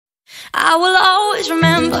I will always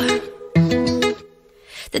remember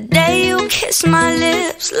the day you kissed my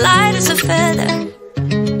lips, light as a feather.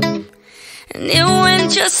 And it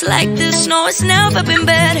went just like this. No, it's never been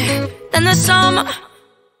better than the summer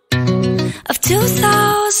of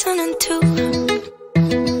 2002.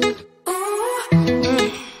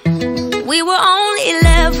 We were only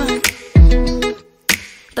 11,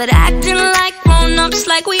 but acting like grown-ups,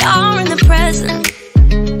 like we are in the present.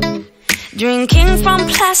 Drinking from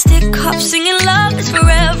plastic cups, singing love is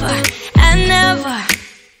forever and never.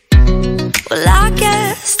 Well, I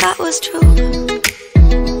guess that was true.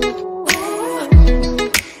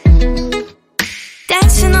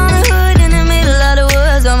 Dancing on the hood in the middle of the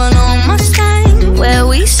woods of an old Mustang, where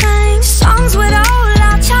we sang songs with all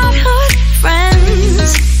our childhood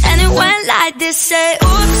friends. And it went like this, say,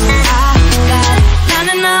 oops, I got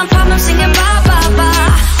 99 problems singing bye, bye,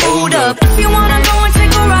 bye. Hold up, if you wanna go and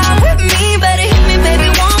take a ride with me, better hit me, baby,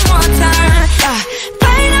 one more time.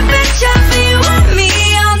 Paint a picture for you and me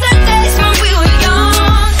on the days when we were young,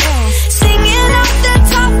 singing off the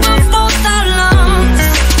top of both our lungs.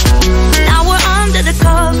 Now we're under the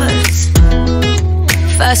covers.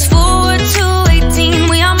 Fast forward to 18,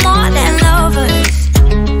 we are more than lovers.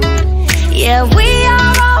 Yeah, we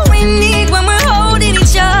are all we need when we're holding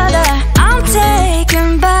each other. I'm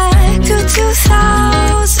taken back to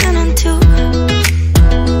 2002.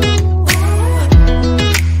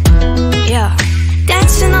 Yeah,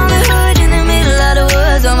 dancing on the hood in the middle of the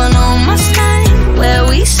woods of an old Mustang, where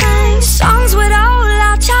we sang songs with all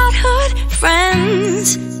our childhood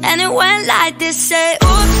friends. And it went like this, say, oops,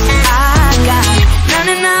 I got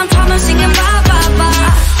 99 problems singing bye, bye, bye.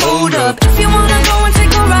 Hold up, if you wanna go and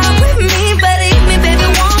take a ride with me, better hit me, baby,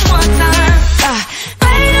 one more time.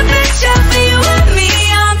 Paint a picture for you and me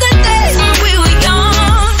on the days when we were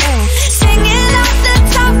young, singing off the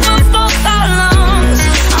top of both our lungs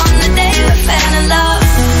on the day we fell in love.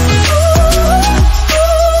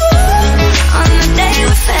 On the day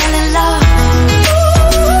we fell in love.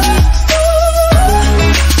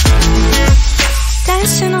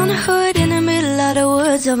 Dancing on the hood in the middle of the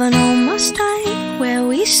woods of an old Mustang, where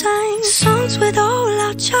we sang songs with all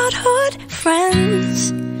our childhood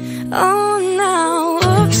friends. Oh, now,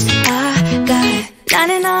 oops, I got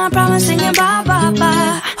 99 problems singing bye, bye,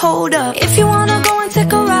 bye. Hold up, if you wanna go and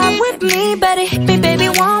take a ride with me, better hit me, baby,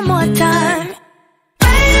 one more time.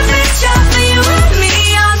 Paint a picture for you and me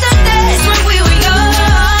on the days when we were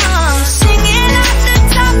young, singing at the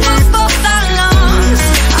top of both our lungs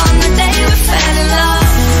on the day we fell in love.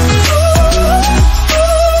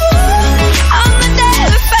 On the day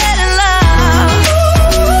we fell in love.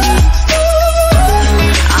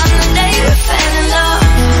 On the day we fell in love.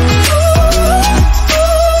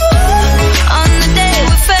 On the day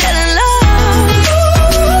we fell in love.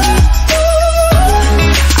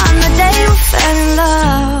 On the day we fell in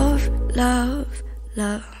love. Love,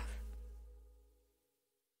 love.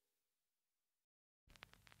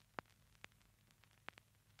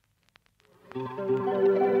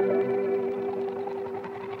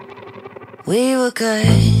 We were good,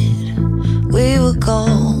 we were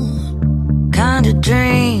gold, kind of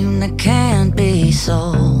dream that can't be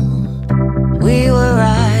sold. We were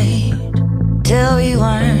right till we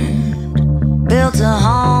weren't, built a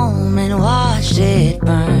home and watched it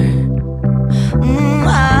burn.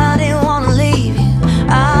 I didn't wanna leave you,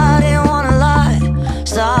 I didn't wanna lie.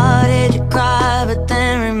 Started to cry, but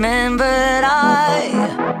then remembered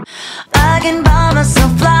I can buy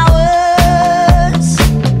myself flowers,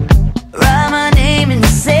 write my name in the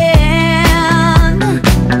sand,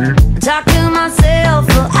 talk to myself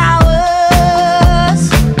for hours,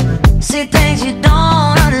 see things you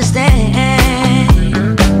don't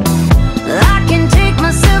understand. I can take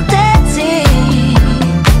myself dancing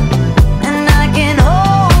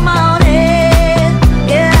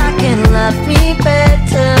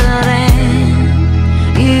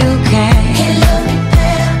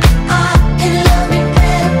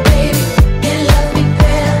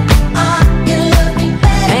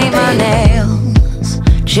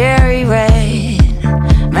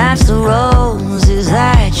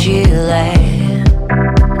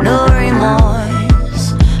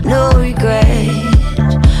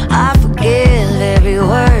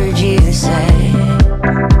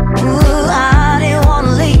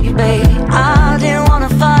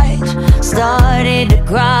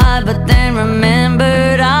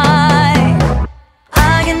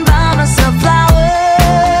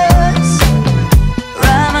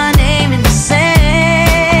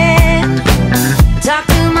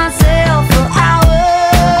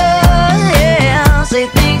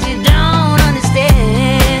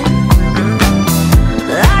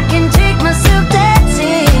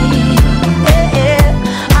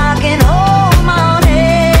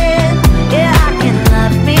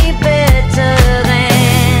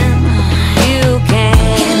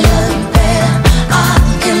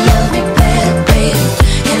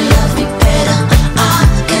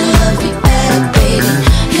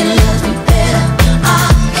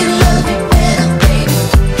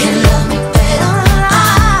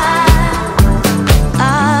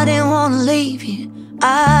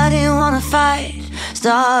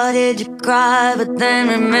started to cry, but then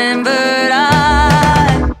remembered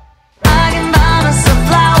I can buy myself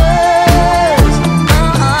flowers,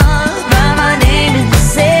 write my name in the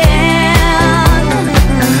sand,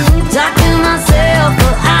 talk to myself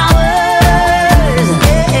for hours,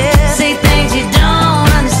 say things you don't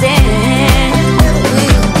understand.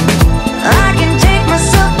 I can take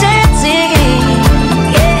myself dancing,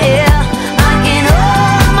 yeah, I can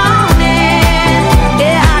hold the morning,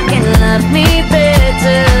 yeah, I can love me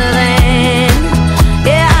better than,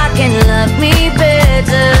 yeah, I can love me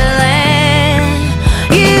better than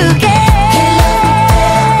you can.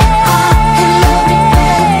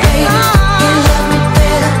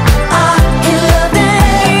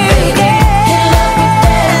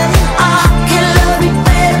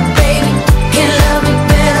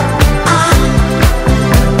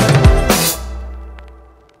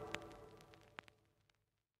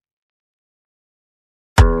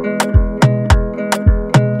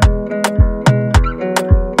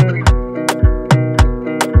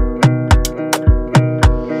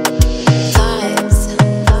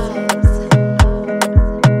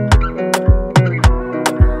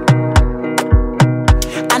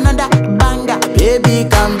 Baby,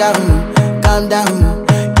 calm down, calm down.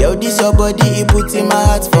 Yo, this your body, it puts in my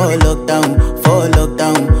heart for lockdown, oh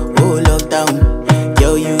lockdown.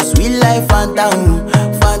 Yo, you sweet life, phantom,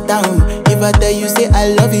 phantom. If I tell you say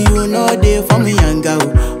I love you, you know they for me, young girl,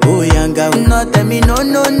 oh young girl. No, tell me no,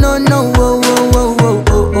 no, no, no, oh, oh, oh, oh,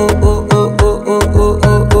 oh, oh, oh, oh, oh, oh,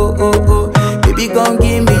 oh, oh, oh, oh. Baby, come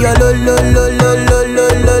give me your lo, lo, lo, lo, lo, lo,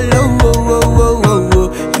 lo, lo, oh, oh, oh, oh, oh.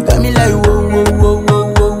 You got me like whoa, whoa, whoa, whoa,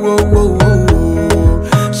 whoa, whoa, whoa.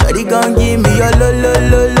 Gon' give me your lo lo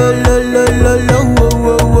lo lo lo lo lo lo wo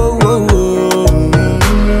wo wo wo wo.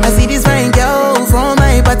 I see this fine girl from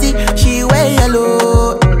my party, she wear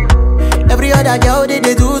yellow. Every other girl they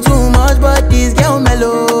do too much, but this girl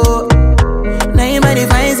mellow. Now in my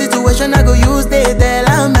divine situation, I go use they tell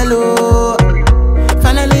I'm mellow.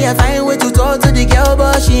 Finally I find way to talk to the girl,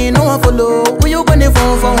 but she ain't no one follow. Who you gonna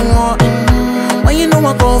phone for one? When you know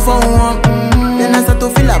I call for one, then I start to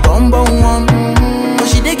feel a bum bum one.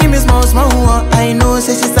 She dey give me small, small one. I know,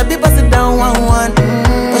 say she's a people sit down one, one.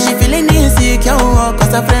 But she feeling insecure,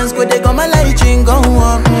 cause her friends go, they go my light ring go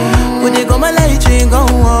on. Go, they go my light ring go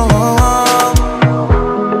on.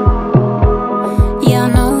 Yeah, I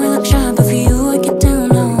know we look shy, but for you I get down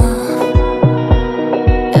low.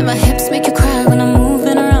 And my hips make you cry when I'm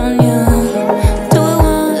moving around you. Do it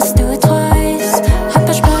once, do it twice. I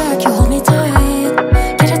push back, you hold me tight.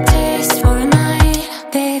 Get a taste for a night.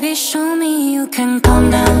 Baby, show me you can calm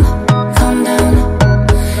down, calm down.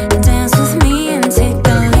 Dance with me and take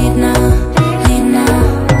the lead now, lead now.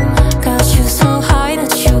 Got you so high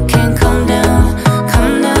that you can't calm down,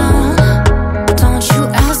 calm down. Don't you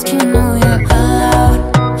ask, you know you're allowed,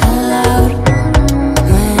 allowed.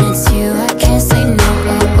 When it's you, I can't say no. Oh,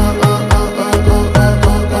 oh, oh, oh, oh, oh, oh,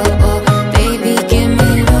 oh, oh, oh. Baby, give me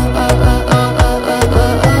low. Oh, oh, oh, oh, oh, oh,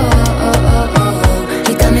 oh, oh, oh, oh.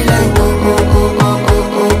 You got me like oh, oh, oh, oh,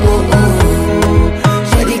 oh, oh, oh, oh.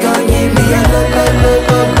 Shawty gon' give me a lo lo lo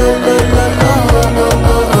lo lo lo lo oh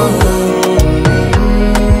oh oh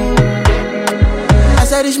oh.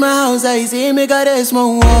 As I reach my house, I see me got a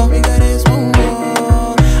small wall.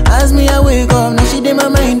 As me I wake up, now she did my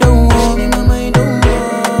mind don't walk.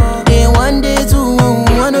 Day one, day two,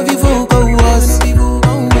 one of you folk go was.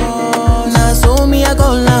 Now so me I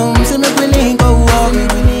go down, see me willing go walk.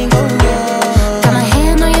 Got my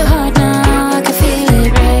hand on your heart now, I can feel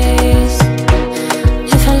it race.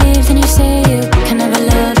 If I leave, then you say you can never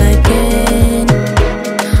love again.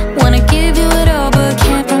 Wanna give you it all, but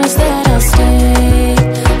can't promise that I'll stay.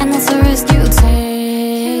 And that's the risk you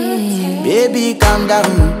take. Baby, calm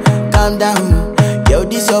down, calm down. Yo,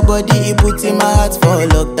 this your body, it puts in my heart for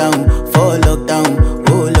lockdown, oh lockdown.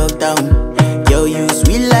 Yo, you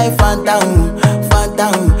sweet life, phantom,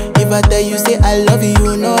 phantom. If I tell you say I love you,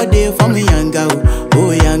 you know they for me, young girl,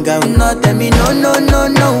 oh young girl. No, tell me no, no, no,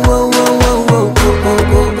 no, oh, oh.